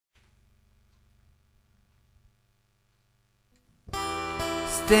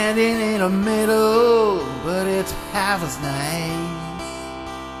standing in the middle, but it's half as nice.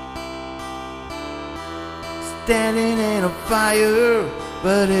 Standing in a fire,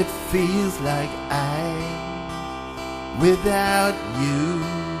 but it feels like ice without you,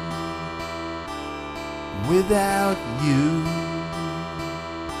 without you.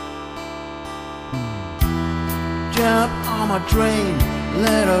 Jump on my train,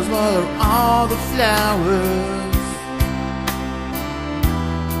 let us water all the flowers,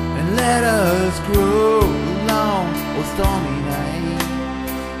 and let us grow along a stormy night.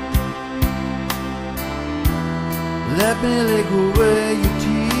 Let me lick away your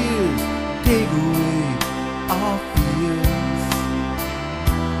tears, take away all fears.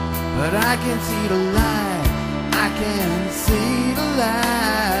 But I can see the light, I can see the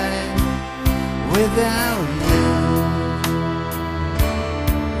light without you,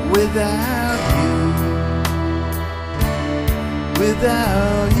 without you,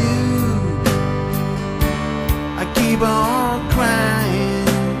 without you. I keep on crying,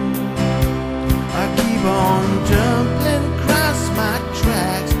 I keep on jumping across my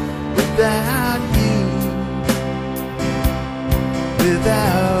tracks without you,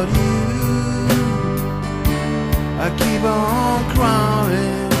 without you. I keep on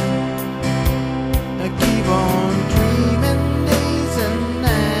crawling, I keep on dreaming days and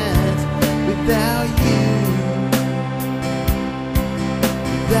nights without you,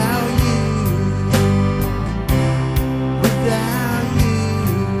 without you, without you.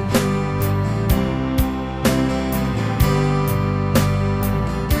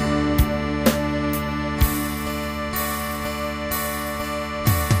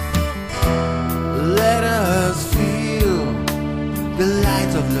 Let us feel the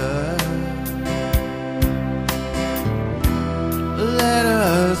light of love. Let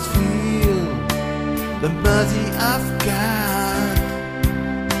us feel the mercy of God.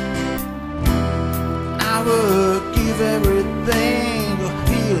 I will give everything to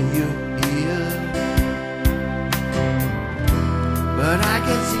feel you here, but I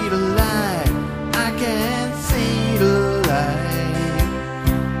can see the light, I can see the light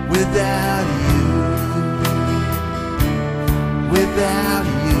without you, without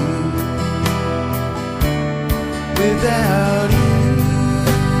you, without you.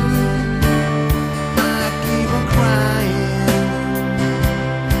 I keep on crying,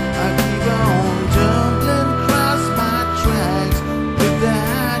 I keep on jumping across my tracks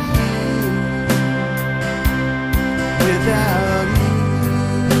without you, without you.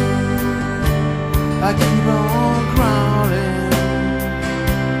 I keep on crawling,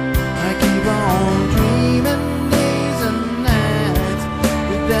 I keep on dreaming days and nights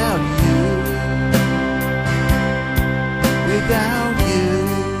without you, without you,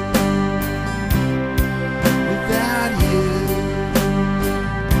 without you,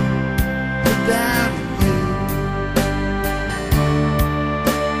 without you.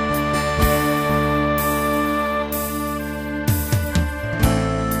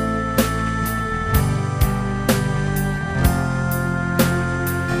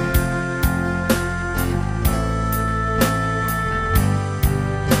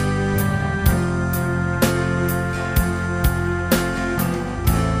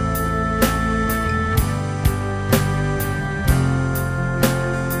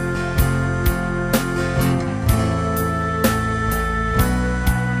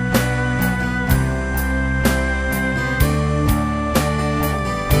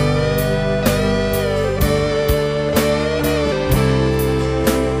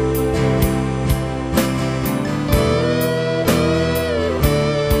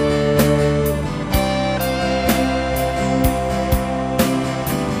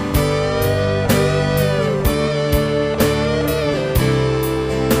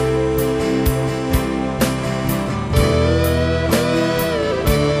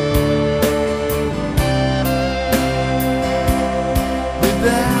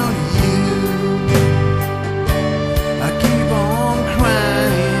 Without you, I keep on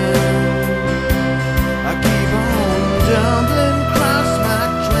crying, I keep on jumping across my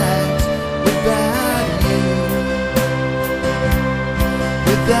tracks without you,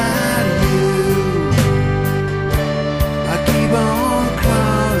 without you. I keep on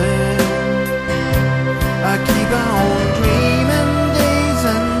crawling, I keep on dreaming days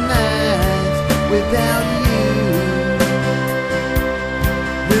and nights without you,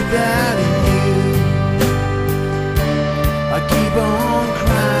 without you. I keep on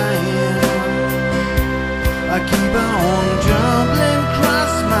crying, I keep on jumping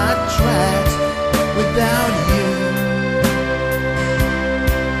across my tracks without you,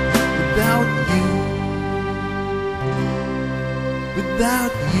 without you, without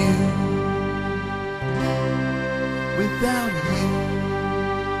without you, without you.